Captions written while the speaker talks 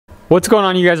What's going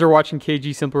on? You guys are watching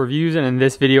KG Simple Reviews, and in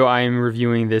this video I am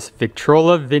reviewing this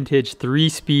Victrola vintage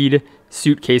 3-speed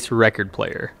suitcase record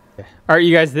player. Alright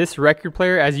you guys, this record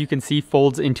player, as you can see,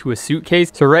 folds into a suitcase.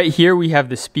 So right here we have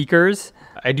the speakers.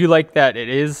 I do like that it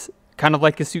is kind of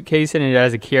like a suitcase and it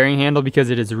has a carrying handle because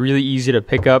it is really easy to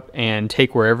pick up and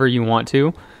take wherever you want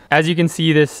to. As you can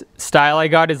see, this style I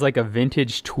got is like a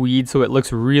vintage tweed, so it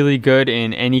looks really good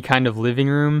in any kind of living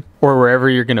room or wherever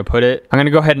you're going to put it. I'm going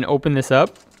to go ahead and open this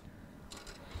up.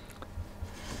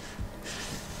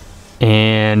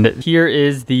 And here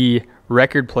is the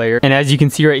record player. And as you can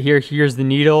see right here, here's the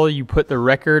needle. You put the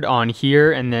record on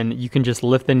here and then you can just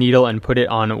lift the needle and put it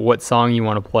on what song you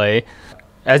want to play.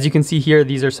 As you can see here,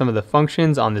 these are some of the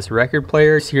functions on this record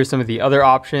player. So here's some of the other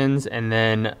options, and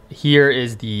then here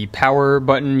is the power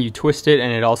button. You twist it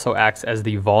and it also acts as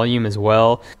the volume as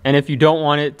well. And if you don't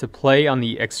want it to play on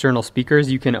the external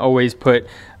speakers, you can always put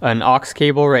an aux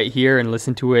cable right here and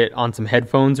listen to it on some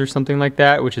headphones or something like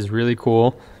that, which is really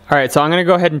cool. Alright, so I'm going to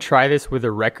go ahead and try this with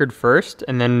a record first,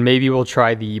 and then maybe we'll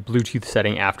try the Bluetooth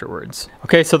setting afterwards.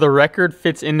 Okay, so the record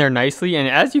fits in there nicely, and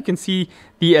as you can see,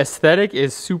 the aesthetic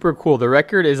is super cool. The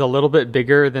record is a little bit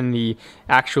bigger than the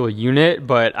actual unit,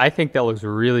 but I think that looks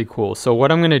really cool. So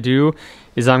what I'm going to do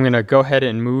is I'm going to go ahead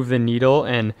and move the needle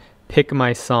and pick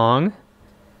my song.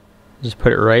 Just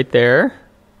put it right there.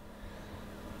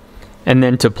 And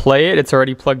then to play it, it's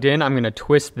already plugged in. I'm going to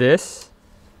twist this.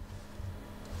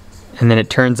 And then it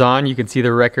turns on. You can see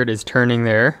the record is turning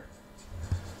there.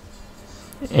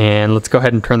 And let's go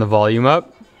ahead and turn the volume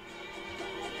up.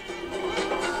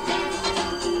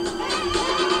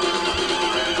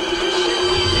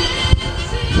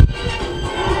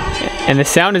 And the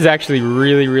sound is actually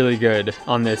really good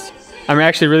on this. I'm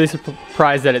actually really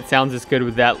surprised that it sounds this good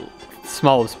with that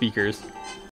small of speakers.